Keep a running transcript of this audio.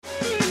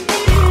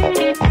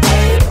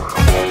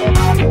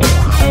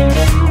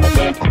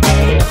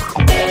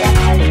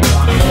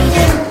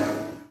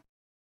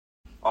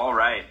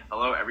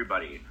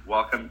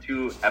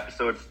to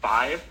episode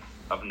 5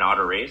 of Not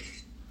a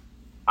Race.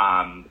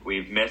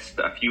 We've missed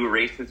a few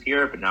races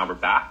here, but now we're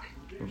back.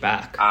 We're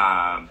back.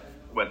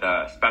 With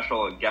a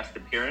special guest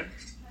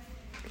appearance.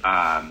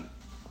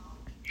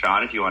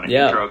 Sean, if you want to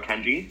intro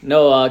Kenji.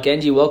 No,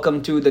 Kenji,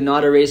 welcome to the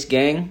Not a Race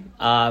gang.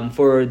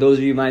 For those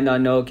of you who might not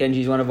know,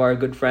 Kenji is one of our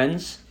good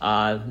friends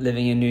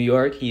living in New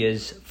York. He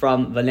is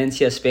from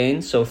Valencia,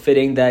 Spain. So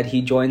fitting that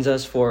he joins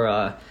us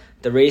for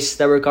the race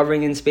that we're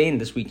covering in Spain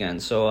this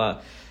weekend. So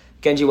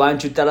Kenji, why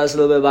don't you tell us a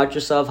little bit about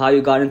yourself, how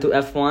you got into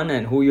F1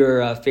 and who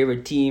your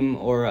favorite team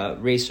or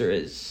racer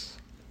is?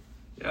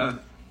 Yeah,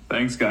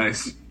 thanks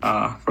guys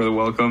for the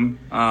welcome.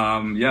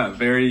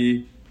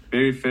 Very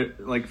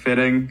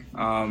fitting,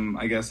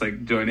 I guess,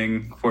 like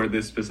joining for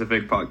this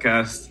specific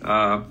podcast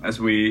as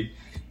we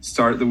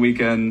start the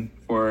weekend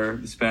for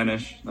the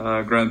Spanish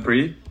Grand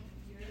Prix.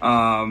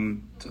 A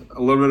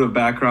little bit of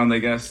background, I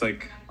guess,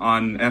 like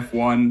on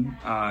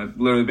F1. I've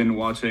literally been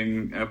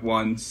watching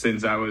F1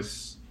 since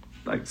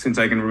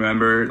I can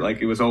remember.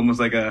 Like it was almost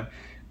like a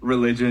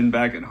religion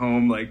back at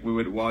home. Like we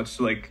would watch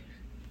like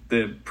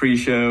the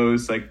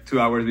pre-shows like 2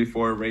 hours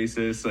before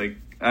races, like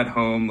at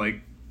home,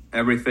 like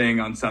everything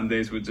on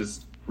Sundays would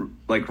just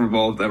like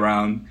revolved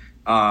around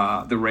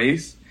the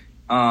race.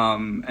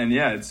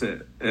 It's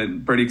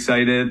pretty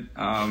excited.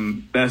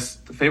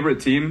 Best favorite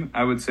team,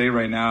 I would say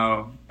right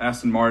now,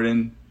 Aston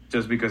Martin,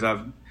 just because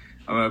I'm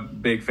a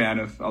big fan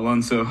of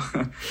Alonso,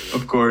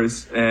 of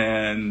course.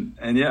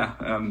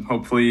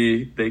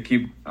 Hopefully they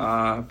keep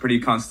pretty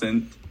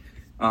constant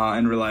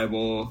and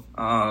reliable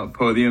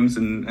podiums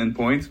and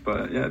points.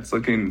 But yeah, it's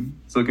looking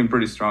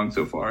pretty strong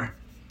so far.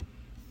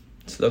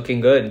 It's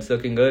looking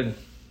good.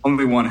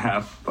 Only one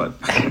half, but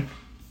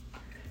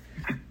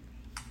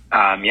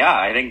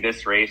I think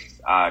this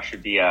race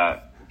should be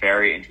a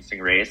very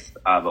interesting race,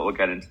 but we'll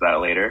get into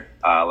that later.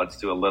 Let's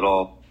do a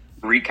little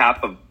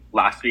recap of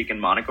last week in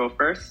Monaco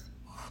first,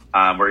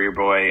 where your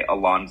boy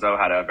Alonso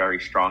had a very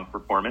strong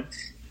performance.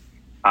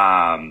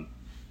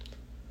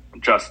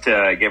 Just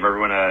to give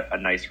everyone a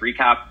nice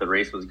recap, the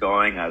race was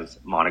going as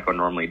Monaco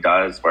normally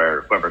does,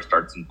 where whoever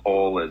starts in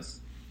pole is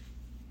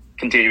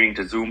continuing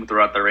to zoom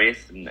throughout the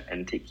race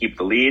and to keep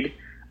the lead.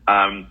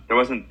 There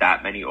wasn't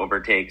that many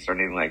overtakes or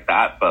anything like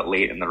that, but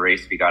late in the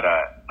race, we got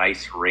a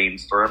nice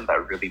rainstorm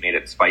that really made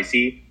it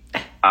spicy.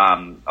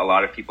 A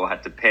lot of people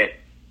had to pit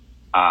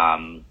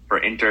for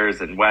inters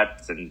and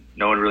wets, and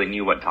no one really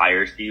knew what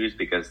tires to use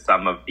because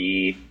some of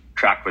the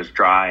track was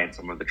dry and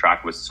some of the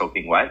track was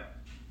soaking wet.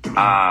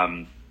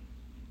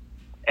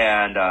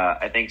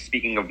 I think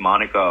speaking of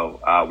Monaco,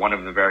 one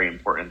of the very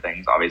important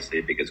things,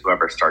 obviously, because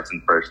whoever starts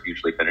in first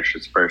usually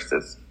finishes first,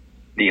 is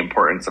the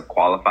importance of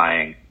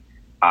qualifying.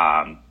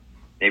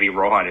 Maybe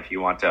Rohan, if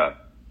you want to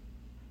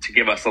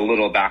give us a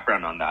little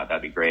background on that,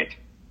 that'd be great.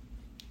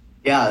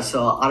 Yeah,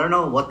 so I don't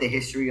know what the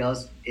history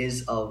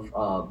is of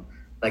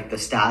like the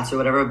stats or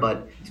whatever,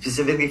 but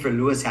specifically for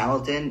Lewis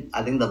Hamilton,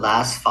 I think the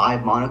last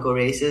 5 Monaco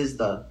races,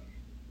 the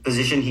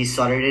position he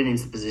started in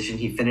is the position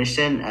he finished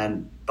in,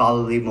 and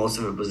probably most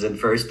of it was in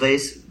first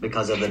place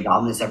because of the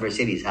dominance that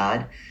Mercedes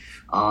had.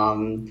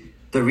 The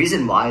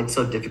reason why it's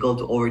so difficult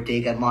to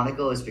overtake at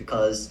Monaco is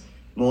because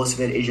most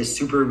of it is just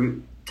super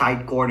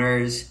tight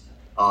corners.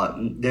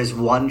 There's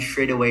one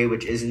straightaway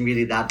which isn't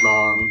really that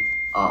long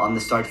on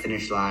the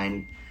start-finish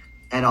line,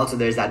 and also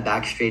there's that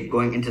back straight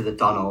going into the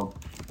tunnel,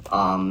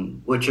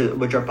 which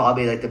are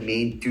probably like the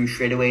main 2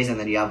 straightaways, and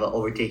then you have an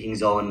overtaking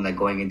zone like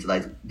going into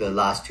like the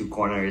last 2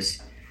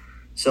 corners.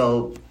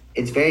 So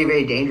it's very,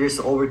 very dangerous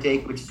to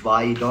overtake, which is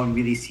why you don't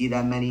really see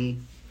that many.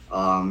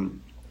 So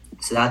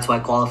that's why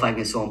qualifying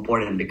is so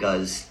important,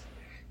 because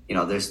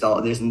there's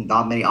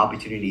not many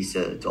opportunities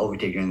to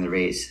overtake during the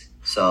race.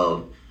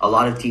 So a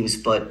lot of teams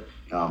put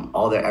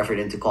all their effort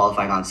into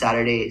qualifying on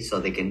Saturday so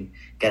they can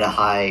get a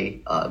high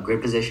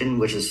grid position,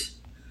 which is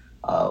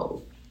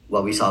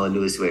what we saw with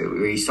Lewis,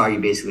 where you start, you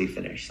basically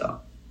finish.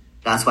 So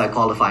that's why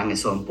qualifying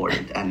is so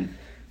important. And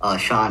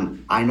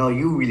Sean, I know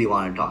you really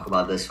want to talk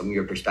about this from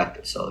your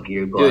perspective, so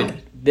here you go.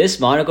 Dude, this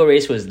Monaco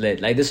race was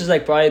lit. Like, this was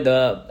like probably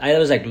I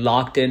was like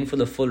locked in for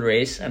the full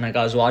race, and like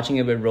I was watching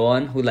it with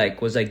Rowan, who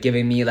like was like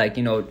giving me like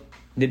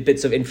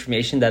bits of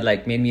information that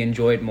like made me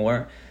enjoy it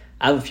more.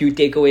 I have a few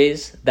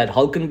takeaways. That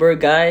Hulkenberg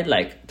guy,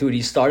 like, dude,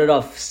 he started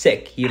off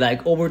sick. He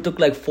like overtook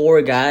like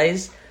 4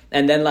 guys,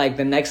 and then like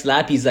the next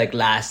lap he's like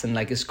last and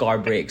like his car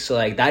breaks. So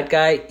like that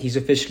guy, he's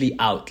officially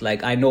out.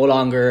 Like, I no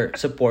longer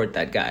support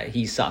that guy.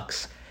 He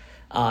sucks.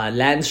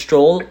 Lance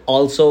Stroll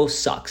also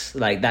sucks.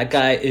 Like, that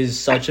guy is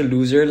such a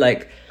loser.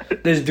 Like,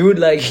 this dude,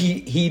 like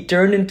he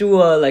turned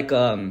into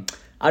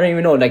I don't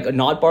even know, like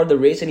not part of the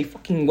race, and he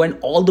fucking went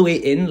all the way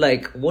in.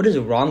 Like, what is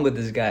wrong with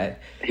this guy?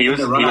 He was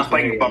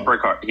playing bumper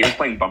car. He was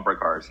playing bumper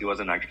cars. He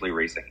wasn't actually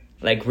racing.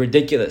 Like,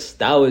 ridiculous.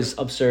 That was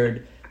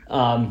absurd.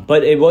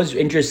 But it was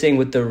interesting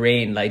with the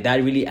rain. Like,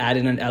 that really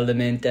added an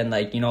element, and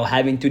like,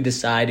 having to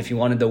decide if you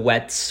wanted the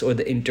wets or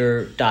the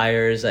inter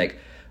tires, like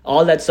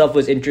all that stuff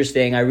was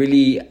interesting. I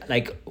really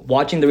like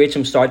watching the race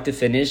from start to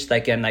finish,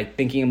 like, and like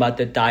thinking about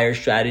the tire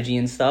strategy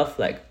and stuff.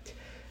 Like,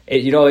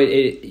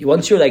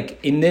 once you're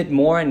like in it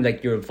more and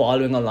like you're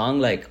following along,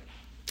 like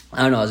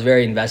I don't know, I was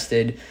very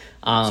invested.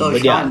 So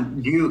But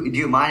Sean, do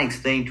you mind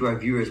explaining to our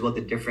viewers what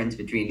the difference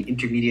between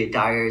intermediate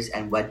tires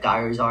and wet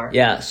tires are?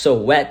 yeah, so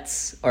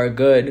wets are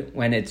good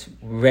when it's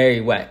very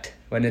wet,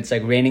 when it's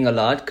like raining a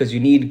lot, because you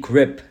need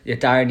grip. Your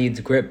tire needs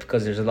grip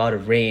because there's a lot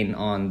of rain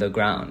on the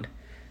ground.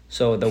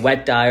 So the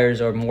wet tires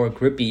are more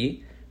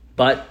grippy,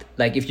 but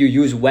like if you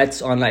use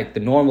wets on like the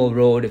normal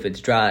road, if it's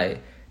dry,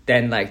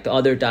 then like the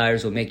other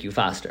tires will make you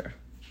faster,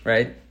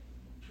 right?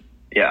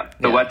 Yeah,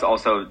 the wets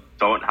also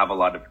don't have a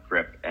lot of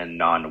grip in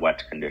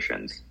non-wet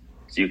conditions.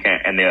 So you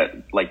can't, and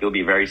you'll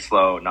be very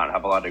slow, not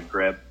have a lot of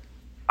grip.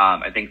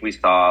 I think we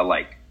saw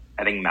I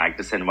think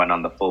Magnussen went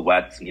on the full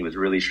wets and he was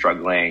really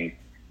struggling.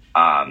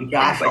 Things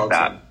like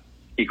that.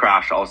 He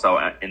crashed also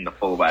in the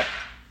full wet.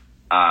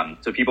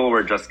 So people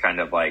were just kind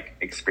of like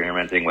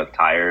experimenting with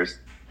tires.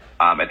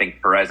 I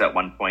think Perez at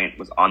one point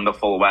was on the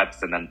full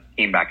wets and then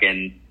came back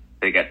in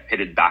to get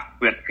pitted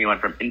back. He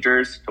went from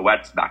inters to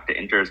wets back to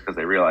inters because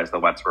they realized the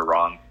wets were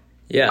wrong.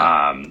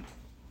 Yeah.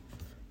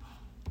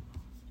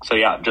 So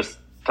yeah, just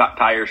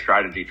tire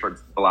strategy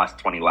towards the last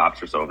 20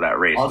 laps or so of that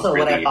race. Also,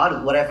 what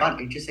I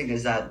found interesting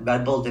is that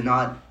Red Bull did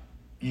not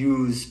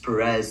use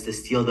Perez to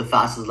steal the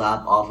fastest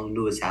lap off of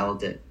Lewis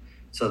Hamilton.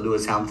 So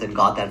Lewis Hamilton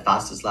got that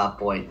fastest lap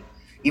point,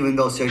 even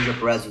though Sergio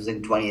Perez was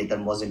in 20th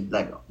and wasn't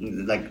not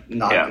going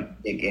to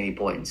take any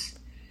points.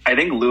 I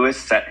think Lewis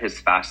set his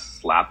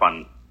fastest lap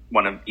on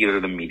one of either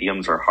the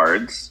mediums or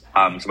hards.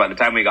 So by the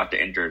time we got to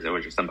inters, it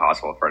was just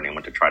impossible for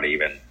anyone to try to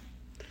even.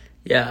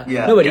 Yeah.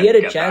 No, but he had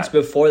a chance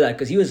before that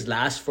because he was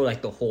last for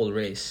like the whole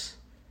race.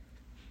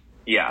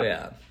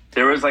 Yeah.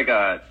 There was like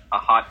a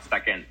hot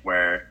second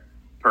where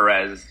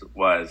Perez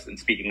was, and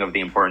speaking of the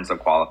importance of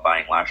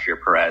qualifying, last year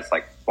Perez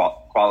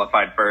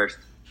qualified first,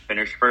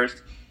 finished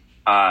first.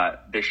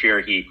 This year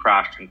he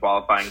crashed in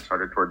qualifying,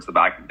 started towards the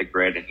back of the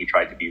grid, and he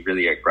tried to be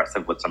really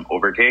aggressive with some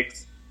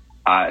overtakes,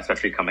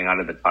 especially coming out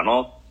of the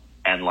tunnel,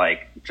 and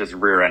just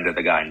rear-ended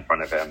the guy in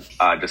front of him,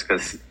 just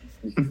because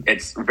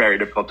it's very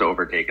difficult to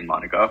overtake in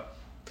Monaco.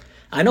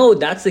 I know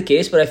that's the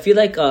case, but I feel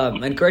like,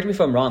 and correct me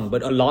if I'm wrong,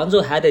 but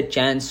Alonso had a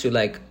chance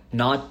to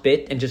not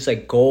pit and just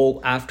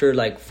go after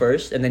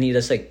first, and then he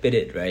just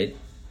pitted, right?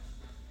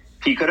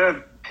 He could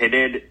have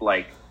pitted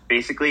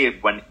basically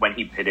when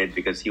he pitted,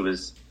 because he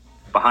was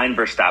behind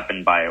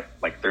Verstappen by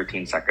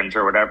 13 seconds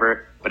or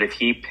whatever. But if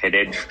he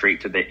pitted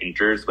straight to the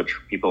inters, which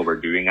people were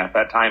doing at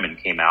that time, and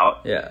came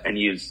out and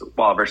used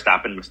while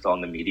Verstappen was still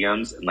in the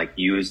mediums and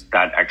used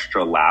that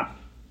extra lap,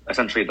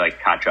 essentially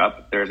catch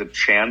up, there's a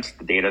chance,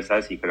 the data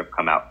says, he could have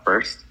come out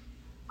first.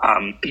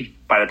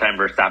 By the time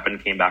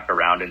Verstappen came back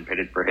around and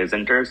pitted for his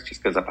inters,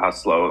 just because of how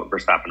slow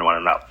Verstappen went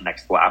on that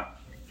next lap.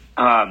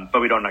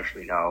 But we don't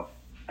actually know.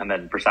 And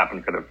then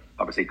Verstappen could have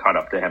obviously caught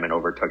up to him and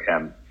overtook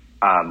him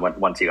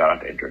once he got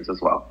onto inters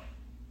as well.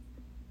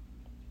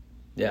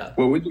 Yeah.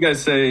 What would you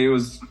guys say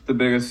was the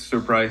biggest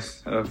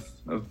surprise of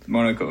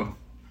Monaco?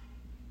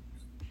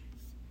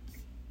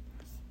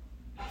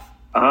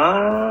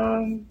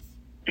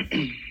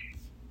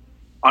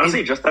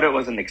 Honestly, just that it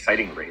was an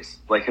exciting race.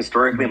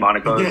 Historically,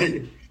 Monaco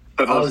is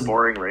the most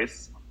boring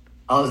race.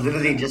 I was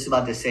literally just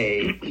about to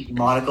say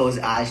Monaco is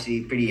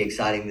actually pretty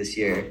exciting this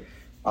year.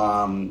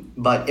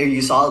 But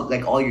you saw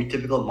all your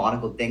typical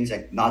Monaco things,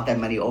 not that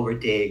many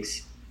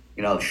overtakes,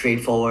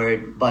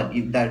 straightforward. But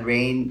that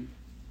rain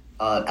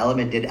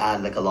element did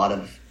add a lot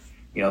of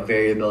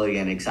variability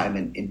and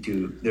excitement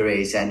into the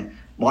race. And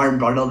Martin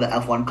Brundle, the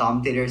F1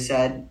 commentator,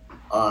 said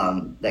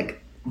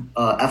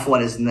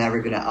F1 is never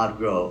going to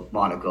outgrow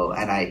Monaco.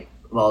 And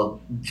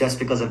just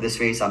because of this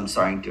race, I'm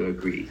starting to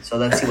agree. So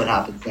let's see what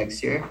happens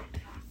next year.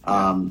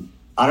 I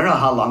don't know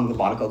how long the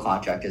Monaco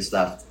contract is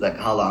left,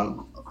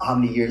 how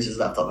many years is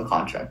left on the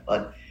contract.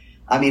 But,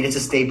 I mean, it's a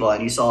staple,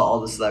 and you saw all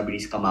the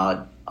celebrities come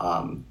out.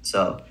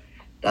 So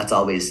that's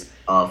always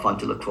fun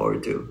to look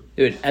forward to.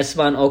 Dude,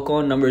 Esteban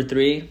Ocon, number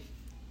 3.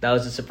 That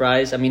was a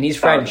surprise. I mean, he's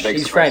French.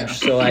 He's French,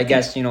 so I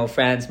guess,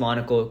 France,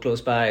 Monaco,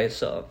 close by,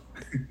 so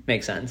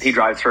makes sense. He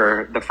drives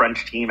for the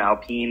French team,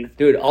 Alpine.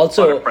 Dude,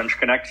 also French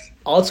connects.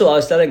 Also, I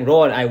was telling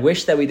Rowan, I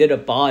wish that we did a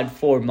pod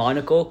for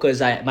Monaco,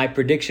 because my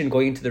prediction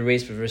going into the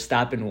race was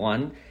Verstappen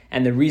won.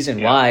 And the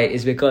reason why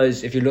is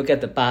because if you look at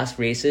the past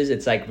races,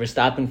 it's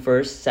Verstappen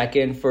first,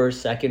 second,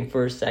 first, second,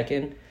 first,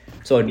 second.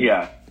 So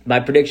my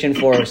prediction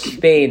for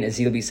Spain is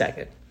he'll be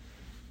second.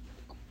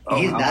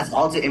 That's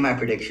also in my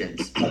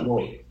predictions.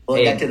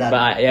 We'll get to that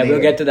later.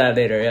 We'll get to that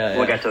later.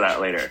 We'll get to that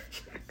later.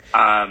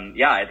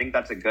 I think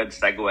that's a good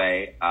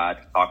segue to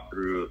talk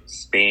through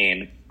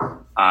Spain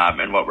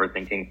and what we're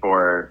thinking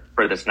for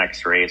this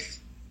next race.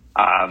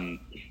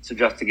 So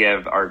just to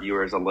give our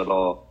viewers a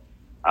little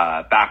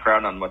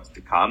background on what's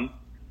to come.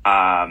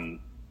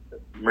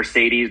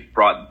 Mercedes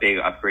brought big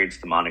upgrades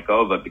to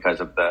Monaco, but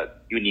because of the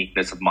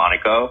uniqueness of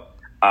Monaco,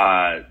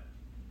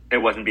 it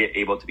wasn't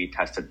able to be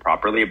tested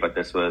properly. But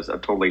this was a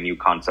totally new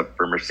concept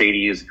for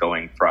Mercedes,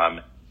 going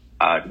from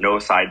no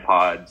side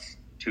pods,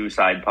 2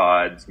 side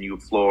pods, new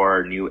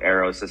floor, new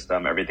aero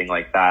system, everything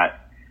like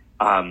that.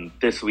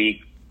 This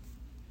week,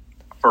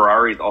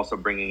 Ferrari's also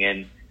bringing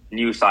in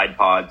new side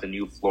pods, a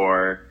new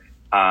floor,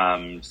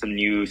 some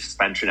new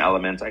suspension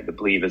elements, I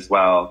believe, as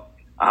well.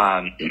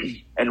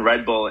 And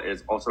Red Bull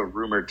is also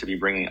rumored to be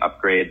bringing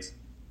upgrades,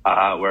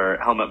 where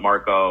Helmut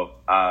Marko,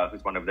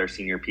 who's one of their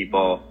senior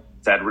people,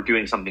 said we're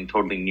doing something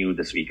totally new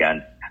this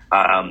weekend,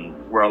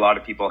 where a lot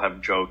of people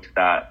have joked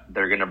that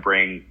they're going to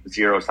bring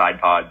 0 side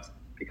pods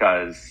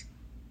because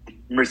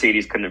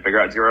Mercedes couldn't figure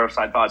out 0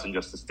 side pods, and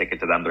just to stick it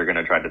to them, they're going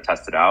to try to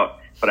test it out.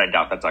 But I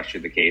doubt that's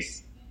actually the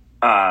case.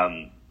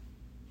 But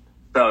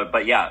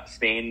yeah,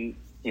 Spain,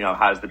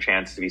 has the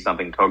chance to be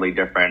something totally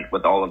different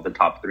with all of the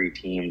top 3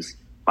 teams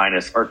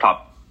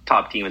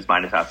top team is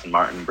minus Aston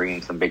Martin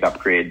bringing some big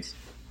upgrades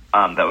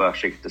that we'll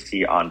actually get to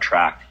see on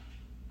track.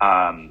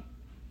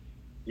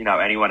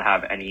 Anyone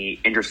have any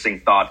interesting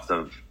thoughts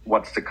of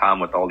what's to come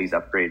with all these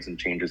upgrades and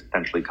changes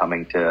potentially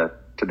coming to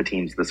the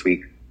teams this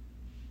week?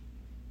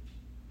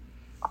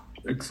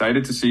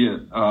 Excited to see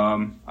it.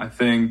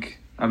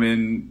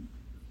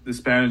 The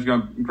Spanish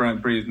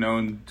Grand Prix is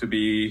known to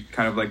be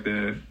kind of like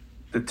the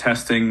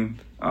testing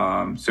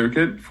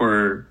circuit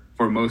for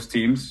most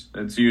teams.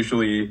 It's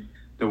usually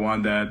the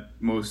one that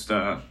most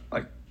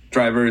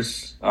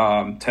drivers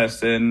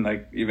test in,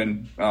 like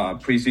even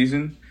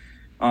preseason.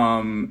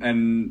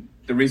 And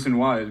the reason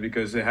why is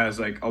because it has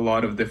like a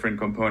lot of different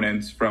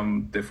components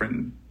from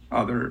different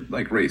other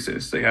like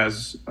races. It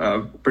has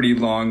a pretty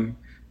long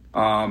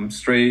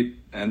straight,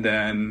 and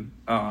then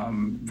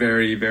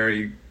very,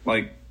 very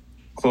like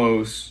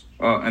close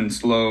and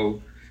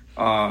slow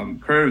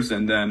curves,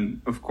 and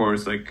then of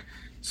course like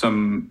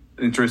some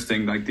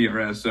interesting like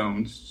DRS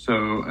zones.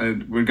 So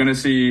we're gonna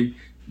see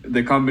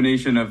the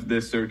combination of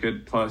this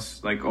circuit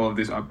plus like all of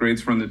these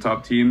upgrades from the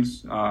top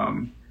teams.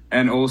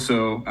 And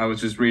also, I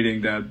was just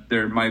reading that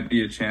there might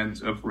be a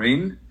chance of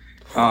rain.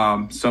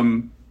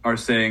 Some are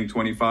saying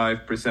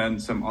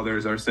 25%, some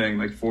others are saying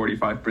like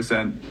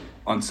 45%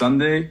 on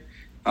Sunday.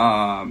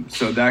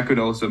 So that could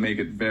also make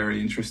it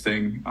very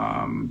interesting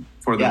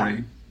for the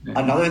rain. Yeah.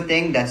 Another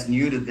thing that's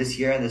new to this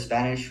year in the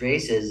Spanish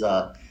race is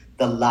the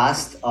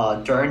last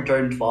turn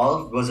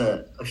 12, was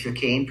a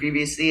chicane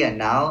previously, and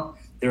now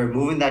they're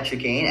removing that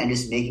chicane and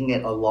just making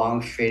it a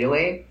long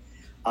straightaway.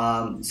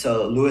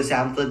 So Lewis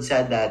Hamilton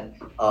said that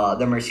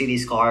the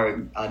Mercedes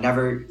car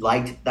never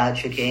liked that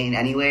chicane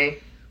anyway,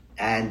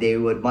 and they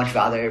would much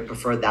rather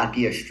prefer that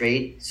be a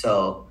straight.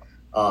 So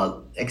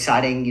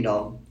exciting,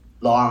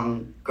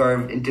 long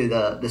curve into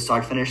the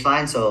start finish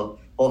line. So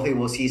hopefully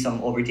we'll see some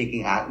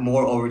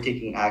more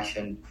overtaking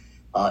action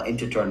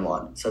into turn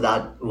 1. So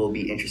that will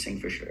be interesting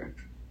for sure.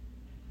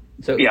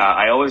 So yeah,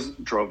 I always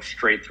drove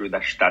straight through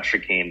that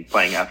chicane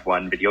playing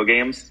F1 video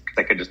games because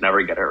I could just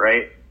never get it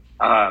right.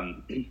 So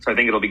I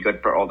think it'll be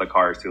good for all the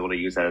cars to be able to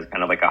use that as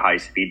kind of like a high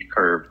speed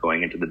curve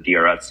going into the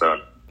DRS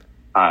zone.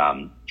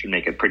 Should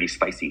make it pretty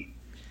spicy.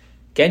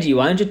 Kenji,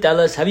 why don't you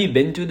tell us, have you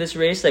been to this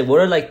race? Like, what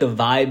are like the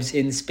vibes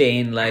in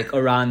Spain, like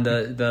around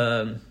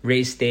the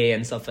race day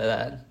and stuff like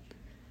that?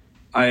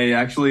 I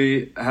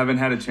actually haven't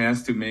had a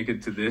chance to make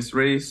it to this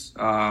race.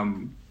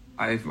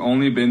 I've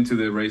only been to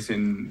the race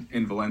in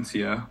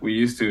Valencia. We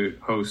used to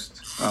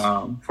host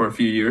for a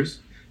few years.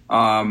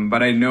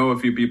 But I know a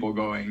few people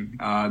going.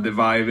 The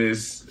vibe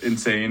is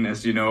insane,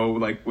 as you know,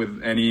 like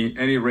with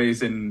any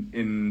race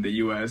in the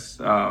US,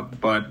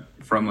 but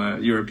from a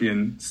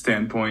European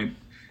standpoint.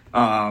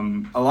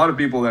 A lot of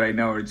people that I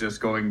know are just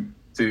going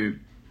to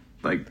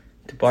party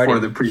for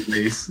the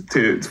pre-race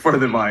for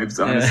the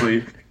vibes, honestly.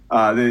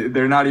 Yeah.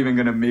 They're not even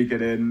going to make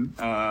it in,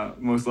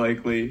 most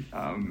likely.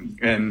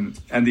 And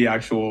the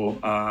actual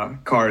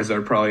cars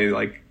are probably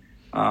like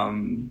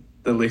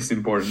the least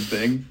important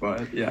thing.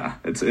 But yeah,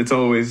 it's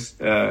always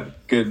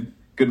good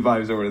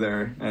vibes over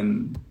there,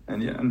 and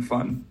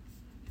fun.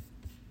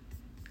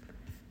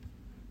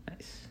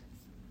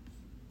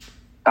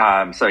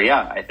 So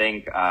yeah, I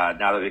think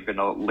now that we've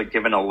been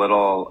given a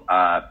little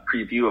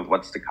preview of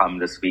what's to come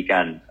this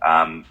weekend,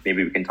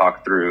 maybe we can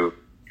talk through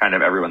kind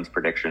of everyone's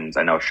predictions.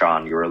 I know,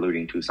 Sean, you were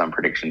alluding to some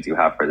predictions you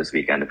have for this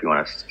weekend, if you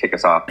want to kick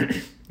us off.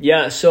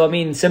 Yeah, so I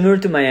mean, similar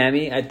to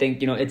Miami, I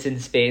think, it's in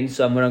Spain,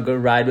 so I'm going to go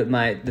ride with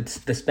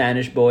the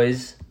Spanish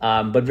boys.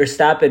 But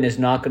Verstappen is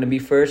not going to be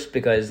first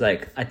because I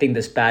think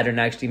this pattern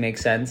actually makes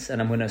sense, and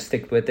I'm going to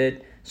stick with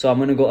it. So I'm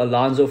going to go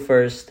Alonso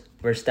first,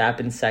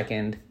 Verstappen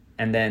second,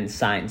 and then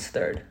Sainz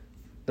third.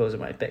 Those are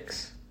my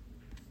picks.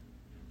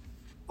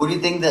 Who do you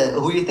think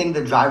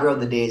the driver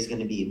of the day is going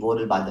to be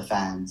voted by the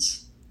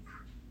fans?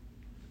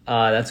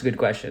 That's a good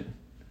question.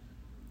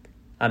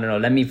 I don't know.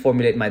 Let me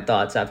formulate my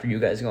thoughts after you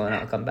guys go, and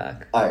I'll come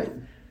back. All right.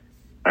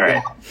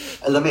 Yeah.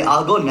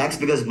 I'll go next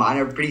because mine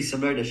are pretty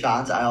similar to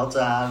Sean's. I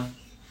also have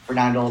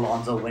Fernando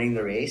Alonso winning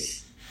the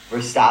race,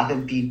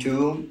 Verstappen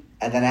P2,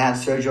 and then I have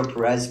Sergio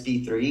Perez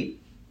P3.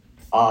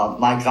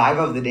 My driver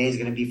of the day is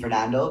going to be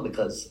Fernando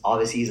because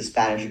obviously he's a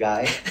Spanish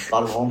guy, a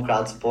lot of home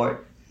crowd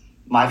support.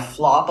 My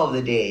flop of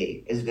the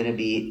day is going to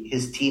be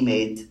his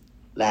teammate,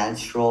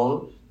 Lance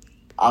Stroll.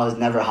 I was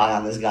never high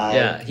on this guy.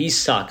 Yeah, he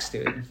sucks,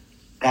 dude.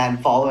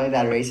 And following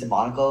that race in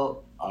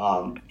Monaco,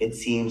 it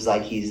seems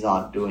like he's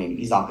not going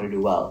to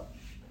do well.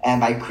 And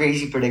my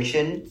crazy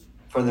prediction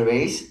for the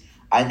race,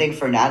 I think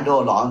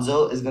Fernando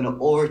Alonso is going to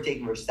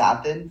overtake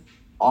Verstappen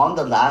on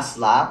the last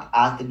lap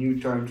at the new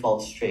turn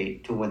 12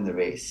 straight to win the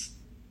race.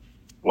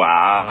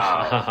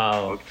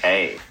 Wow.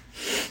 Okay.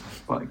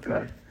 Like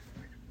that.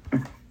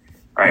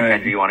 All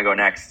right, Kenji, you want to go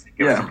next?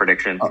 Give us some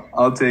predictions.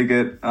 I'll take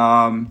it.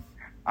 I'm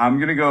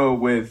going to go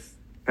with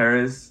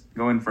Perez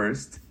going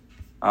first.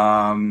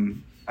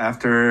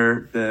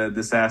 After the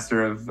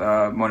disaster of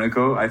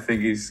Monaco, I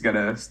think he's going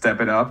to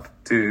step it up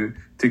to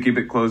keep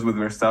it close with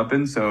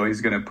Verstappen. So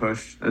he's going to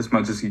push as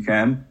much as he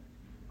can.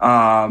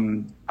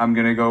 I'm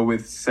going to go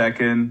with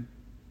second,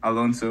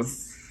 Alonso,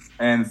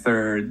 and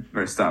third,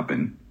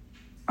 Verstappen.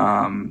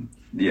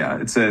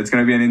 It's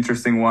going to be an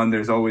interesting one.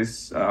 There's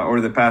always, over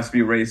the past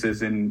few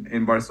races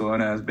in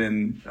Barcelona has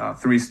been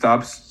 3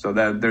 stops, so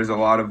that there's a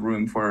lot of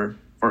room for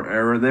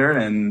error there.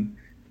 And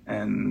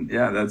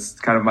that's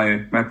kind of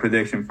my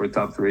prediction for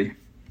top 3.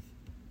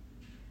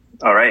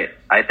 All right.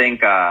 I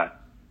think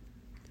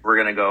we're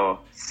going to go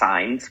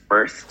Sainz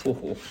first.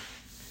 Ooh.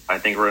 I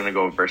think we're going to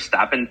go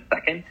Verstappen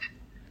second.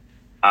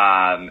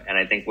 And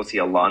I think we'll see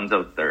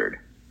Alonso third.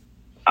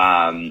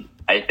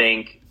 I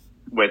think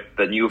with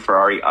the new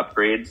Ferrari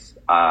upgrades,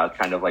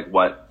 kind of like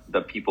what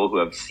the people who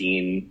have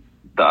seen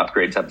the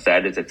upgrades have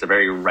said is it's a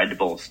very Red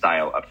Bull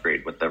style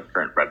upgrade with the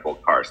current Red Bull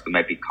car. So they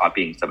might be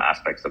copying some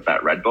aspects of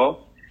that Red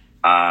Bull.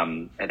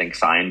 I think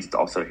Sainz, it's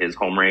also his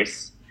home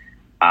race.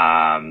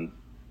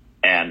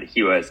 And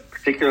he was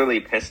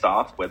particularly pissed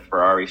off with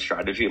Ferrari's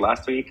strategy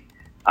last week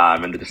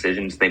and the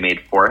decisions they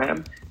made for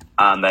him.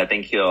 I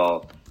think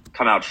he'll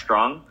come out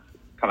strong,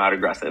 come out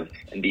aggressive,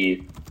 and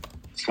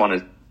just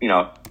want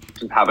to,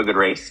 have a good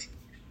race.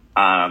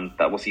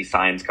 That we'll see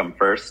Sainz come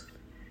first.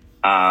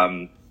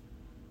 I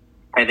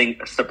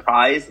think a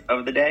surprise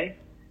of the day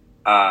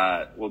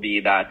will be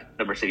that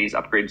the Mercedes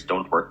upgrades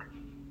don't work.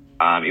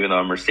 Even though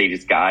I'm a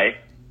Mercedes guy,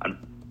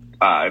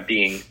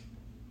 being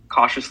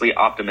cautiously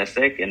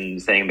optimistic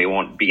and saying they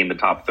won't be in the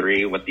top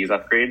 3 with these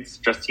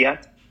upgrades just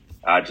yet,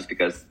 just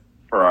because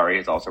Ferrari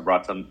has also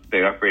brought some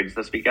big upgrades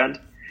this weekend.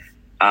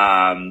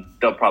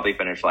 They'll probably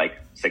finish like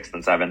 6th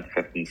and 7th,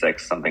 5th and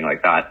 6th, something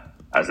like that,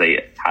 as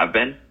they have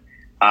been.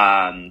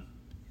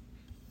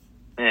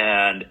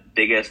 And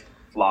biggest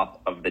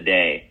flop of the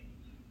day,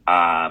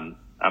 I'm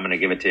going to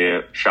give it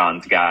to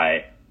Sean's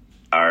guy,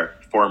 our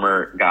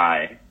former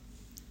guy,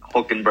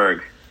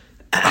 Hulkenberg.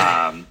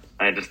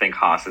 I just think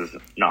Haas is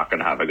not going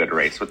to have a good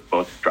race with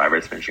both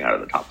drivers finishing out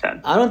of the top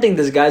 10. I don't think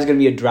this guy's going to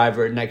be a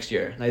driver next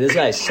year. Like, this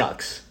guy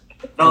sucks.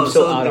 No,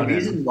 so the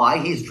reason why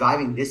he's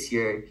driving this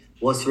year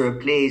was to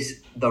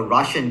replace the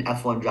Russian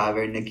F1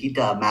 driver,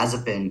 Nikita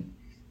Mazepin,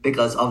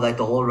 because of like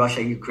the whole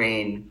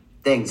Russia-Ukraine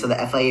thing. So the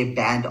FIA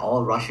banned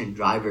all Russian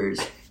drivers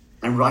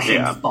and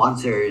Russian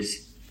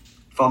sponsors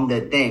from the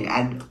thing.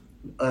 And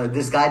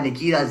this guy,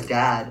 Nikita's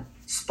dad,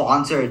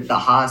 sponsored the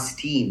Haas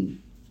team.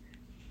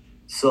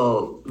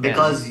 So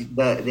because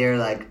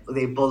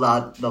they pulled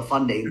out the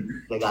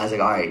funding, the guy's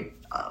like, all right,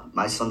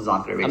 my son's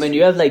not going to race. I mean,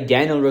 you have like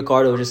Daniel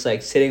Ricciardo just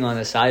like sitting on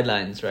the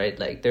sidelines, right?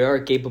 Like, there are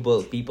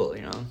capable people,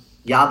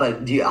 Yeah,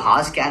 but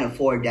Haas can't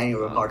afford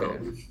Daniel Ricciardo.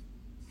 Okay.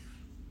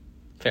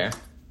 Fair.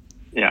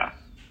 Yeah,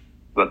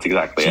 that's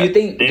exactly it. So you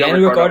think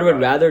Daniel Ricciardo would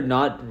rather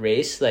not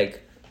race,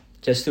 like,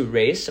 just to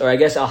race? Or I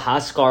guess a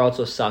Haas car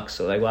also sucks,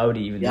 so like, why would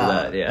he even do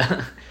that?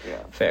 Yeah.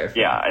 Fair.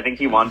 Yeah, I think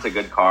he wants a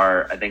good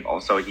car. I think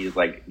also he's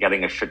like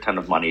getting a shit ton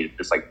of money to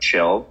just like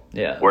chill.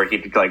 Yeah. Where he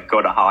could like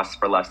go to Haas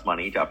for less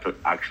money to have to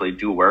actually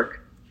do work.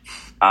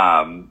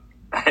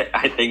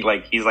 I think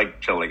like he's like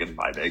chilling and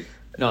vibing.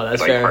 No,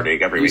 that's like, fair.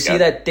 Partying every you weekend. See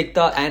that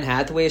TikTok and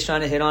Hathaway is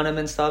trying to hit on him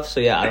and stuff. So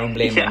yeah, I don't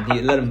blame him.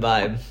 Let him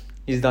vibe.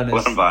 He's done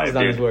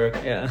his work.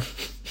 Yeah.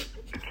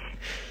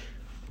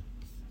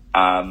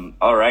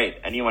 All right.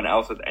 Anyone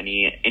else with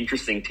any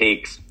interesting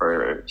takes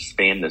for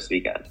Spain this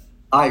weekend?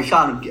 All right,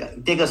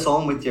 Sean, take us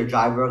home with your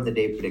driver of the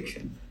day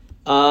prediction.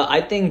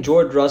 I think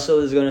George Russell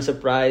is going to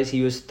surprise.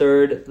 He was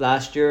 3rd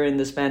last year in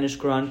the Spanish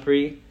Grand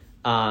Prix.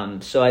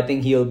 So I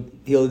think he'll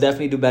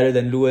definitely do better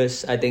than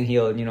Lewis. I think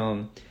he'll,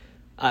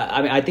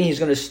 I think he's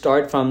going to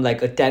start from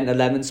like a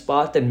 10-11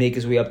 spot and make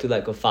his way up to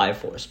like a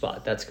 5-4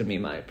 spot. That's going to be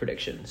my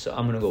prediction. So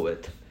I'm going to go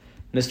with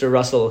Mr.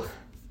 Russell.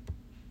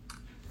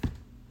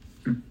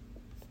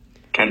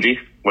 Kenji,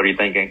 what are you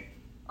thinking?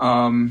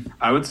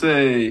 I would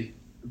say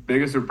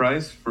biggest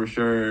surprise for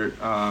sure,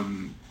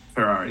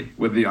 Ferrari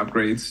with the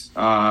upgrades.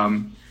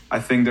 I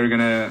think they're going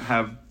to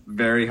have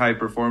very high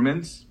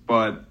performance,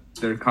 but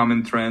their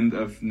common trend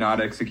of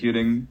not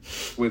executing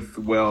with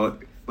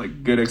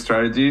good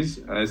strategies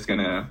is going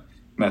to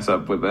mess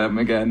up with them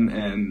again,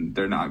 and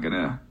they're not going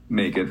to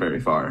make it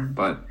very far.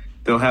 But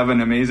they'll have an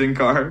amazing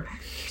car,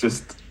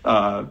 just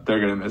they're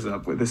going to mess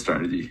up with the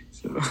strategy.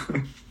 So.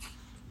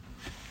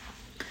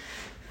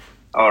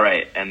 All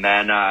right, and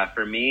then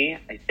for me,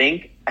 I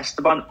think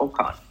Esteban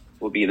Ocon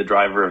will be the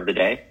driver of the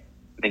day.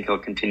 I think he'll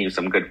continue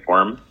some good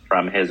form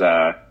from his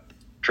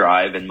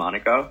drive in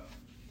Monaco.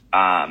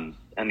 And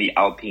the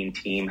Alpine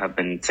team have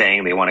been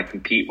saying they want to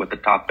compete with the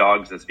top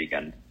dogs this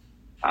weekend.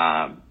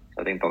 I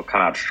think they'll come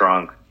out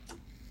strong.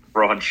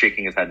 Rohan's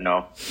shaking his head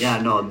no.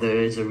 Yeah, no,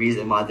 there's a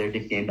reason why they're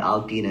nicknamed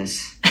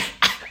Alpinus.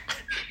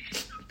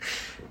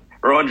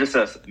 Rohan's just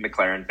a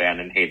McLaren fan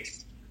and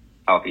hates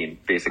Alpine,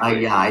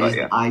 basically.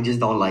 I just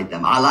don't like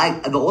them.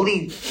 The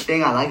only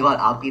thing I like about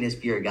Alpine is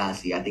Pierre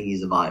Gasly. I think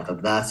he's a vibe,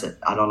 but that's it.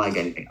 I don't like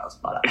anything else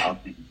about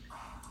Alpine.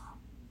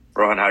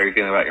 Rohan, how are you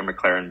feeling about your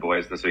McLaren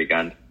boys this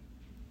weekend?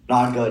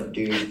 Not good,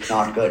 dude.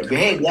 Not good. But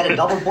hey, we had a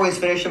double points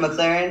finish in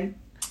McLaren.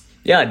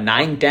 Yeah,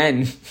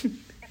 9-10.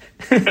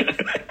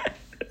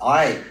 All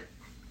right.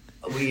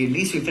 At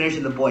least we finished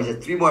in the points.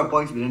 That's 3 more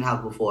points we didn't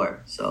have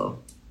before.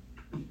 So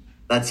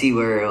let's see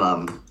where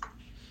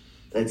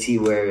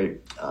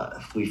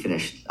we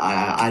finished.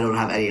 I don't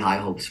have any high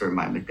hopes for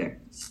my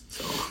McLarens,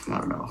 so I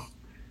don't know.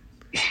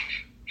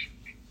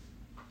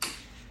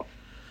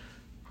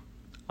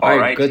 All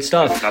right, good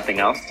stuff. Nothing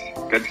else.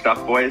 Good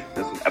stuff, boys.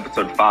 This was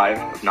episode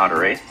 5 of Not a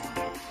Race.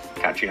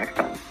 Catch you next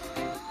time.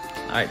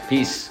 All right,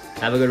 peace.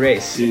 Have a good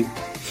race. See.